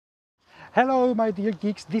Hello my dear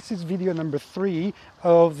geeks, this is video number 3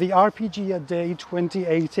 of the RPG a Day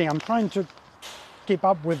 2018. I'm trying to keep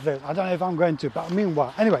up with this. I don't know if I'm going to, but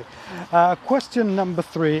meanwhile. Anyway, question number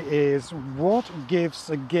 3 is, what gives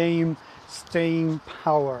a game staying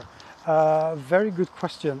power? Very good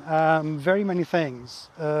question. Very many things.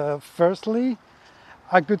 Firstly,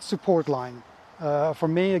 a good support line. For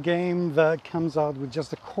me, a game that comes out with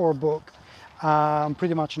just a core book,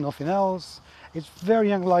 pretty much nothing else, it's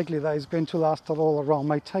very unlikely that it's going to last at all around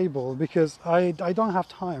my table, because I don't have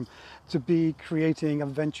time to be creating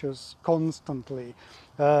adventures constantly.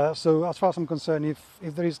 So as far as I'm concerned, if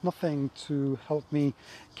there is nothing to help me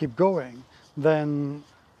keep going, then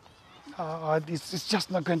it's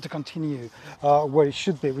just not going to continue where it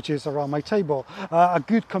should be, which is around my table. A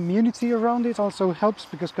good community around it also helps,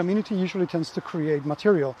 because community usually tends to create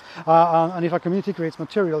material, and if a community creates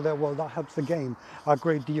material, then well, that helps the game a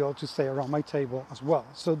great deal to stay around my table as well.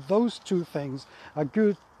 So those two things, a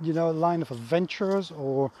good line of adventures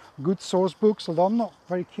or good source books, although I'm not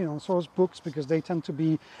very keen on source books because they tend to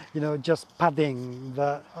be just padding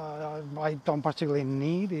that I don't particularly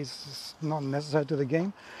need, is not necessary to the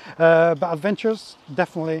game. But adventures,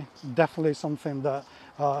 definitely something that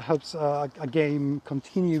helps a game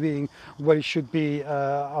continue being where it should be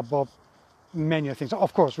above many things.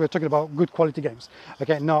 Of course, we're talking about good quality games,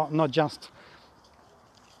 okay, not just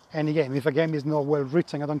any game. If a game is not well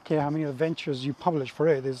written, I don't care how many adventures you publish for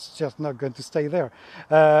it, it's just not going to stay there.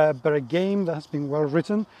 But a game that has been well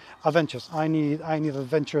written, adventures, I need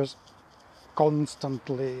adventures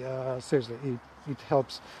constantly. Seriously, it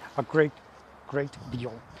helps a great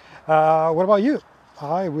deal. What about you?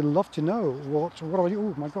 I would love to know what about you.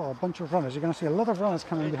 Oh my god, a bunch of runners. You're going to see a lot of runners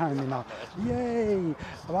coming behind me now. Yay!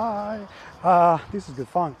 Bye! This is good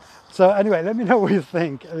fun. So anyway, let me know what you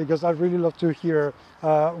think, because I'd really love to hear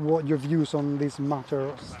what your views on these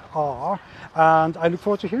matters are. And I look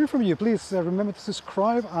forward to hearing from you. Please remember to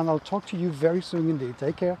subscribe, and I'll talk to you very soon indeed.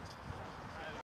 Take care.